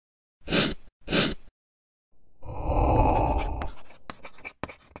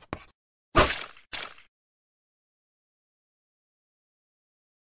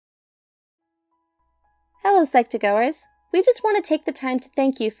Hello, Psych2Goers! We just want to take the time to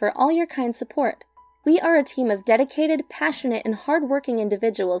thank you for all your kind support. We are a team of dedicated, passionate, and hard-working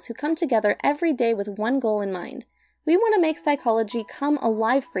individuals who come together every day with one goal in mind. We want to make psychology come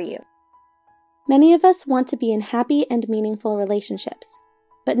alive for you. Many of us want to be in happy and meaningful relationships.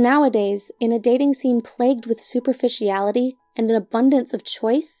 But nowadays, in a dating scene plagued with superficiality and an abundance of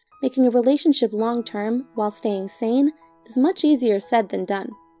choice, making a relationship long-term while staying sane is much easier said than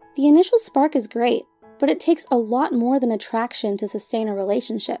done. The initial spark is great, but it takes a lot more than attraction to sustain a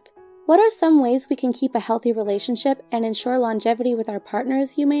relationship. What are some ways we can keep a healthy relationship and ensure longevity with our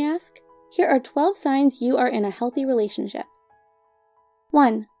partners, you may ask? Here are 12 signs you are in a healthy relationship.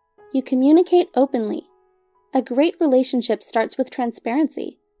 1. You communicate openly. A great relationship starts with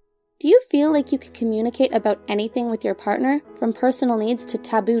transparency. Do you feel like you can communicate about anything with your partner, from personal needs to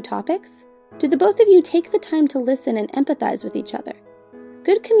taboo topics? Do the both of you take the time to listen and empathize with each other?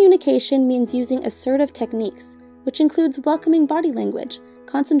 Good communication means using assertive techniques, which includes welcoming body language,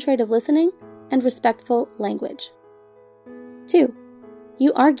 concentrative listening, and respectful language. 2.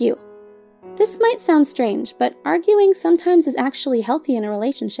 You argue. This might sound strange, but arguing sometimes is actually healthy in a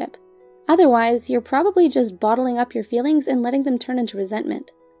relationship. Otherwise, you're probably just bottling up your feelings and letting them turn into resentment.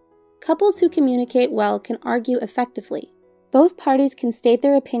 Couples who communicate well can argue effectively. Both parties can state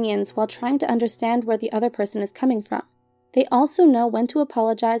their opinions while trying to understand where the other person is coming from. They also know when to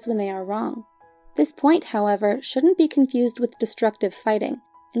apologize when they are wrong. This point, however, shouldn't be confused with destructive fighting,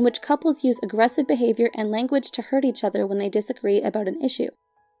 in which couples use aggressive behavior and language to hurt each other when they disagree about an issue.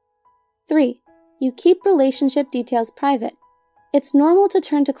 3. You keep relationship details private. It's normal to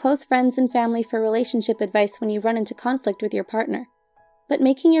turn to close friends and family for relationship advice when you run into conflict with your partner. But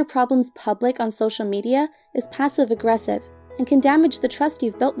making your problems public on social media is passive-aggressive and can damage the trust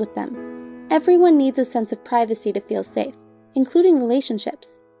you've built with them. Everyone needs a sense of privacy to feel safe, including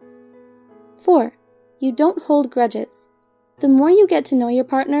relationships. 4. You don't hold grudges. The more you get to know your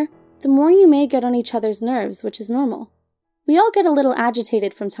partner, the more you may get on each other's nerves, which is normal. We all get a little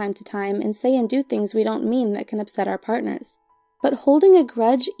agitated from time to time and say and do things we don't mean that can upset our partners. But holding a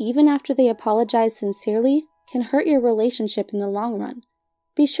grudge even after they apologize sincerely can hurt your relationship in the long run.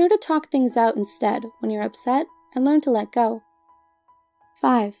 Be sure to talk things out instead when you're upset and learn to let go.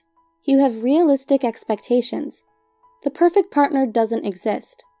 5. You have realistic expectations. The perfect partner doesn't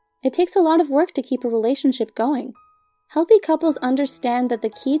exist. It takes a lot of work to keep a relationship going. Healthy couples understand that the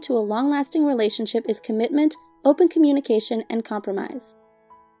key to a long-lasting relationship is commitment, open communication, and compromise.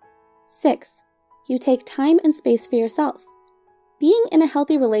 6. You take time and space for yourself. Being in a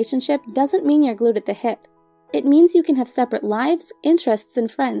healthy relationship doesn't mean you're glued at the hip. It means you can have separate lives, interests,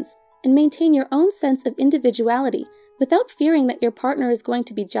 and friends, and maintain your own sense of individuality without fearing that your partner is going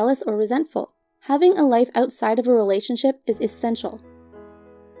to be jealous or resentful. Having a life outside of a relationship is essential.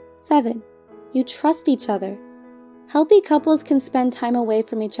 7. You trust each other. Healthy couples can spend time away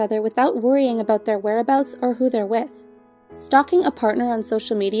from each other without worrying about their whereabouts or who they're with. Stalking a partner on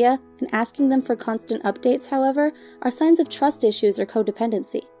social media and asking them for constant updates, however, are signs of trust issues or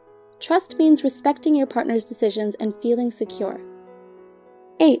codependency. Trust means respecting your partner's decisions and feeling secure.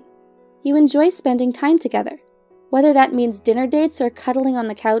 8. You enjoy spending time together. Whether that means dinner dates or cuddling on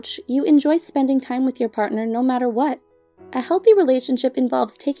the couch, you enjoy spending time with your partner no matter what. A healthy relationship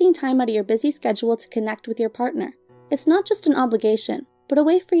involves taking time out of your busy schedule to connect with your partner. It's not just an obligation, but a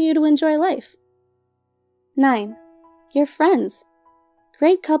way for you to enjoy life. 9. You're friends.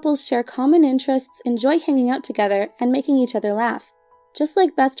 Great couples share common interests, enjoy hanging out together, and making each other laugh. Just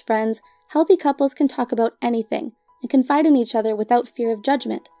like best friends, healthy couples can talk about anything and confide in each other without fear of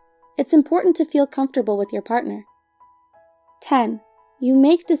judgment. It's important to feel comfortable with your partner. 10. You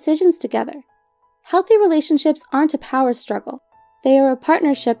make decisions together. Healthy relationships aren't a power struggle. They are a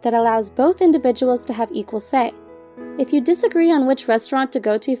partnership that allows both individuals to have equal say. If you disagree on which restaurant to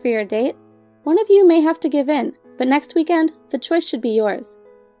go to for your date, one of you may have to give in, but next weekend, the choice should be yours.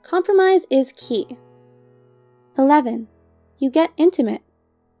 Compromise is key. 11. You get intimate.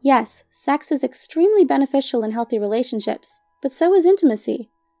 Yes, sex is extremely beneficial in healthy relationships, but so is intimacy.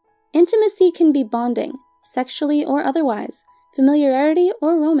 Intimacy can be bonding, sexually or otherwise, familiarity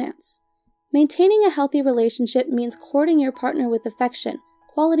or romance. Maintaining a healthy relationship means courting your partner with affection,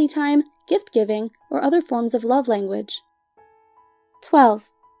 quality time, gift-giving, or other forms of love language. 12.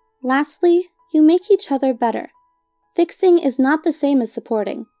 Lastly, you make each other better. Fixing is not the same as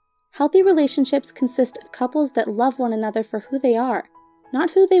supporting. Healthy relationships consist of couples that love one another for who they are,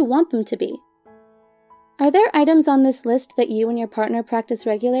 not who they want them to be. Are there items on this list that you and your partner practice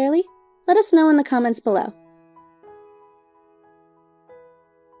regularly? Let us know in the comments below.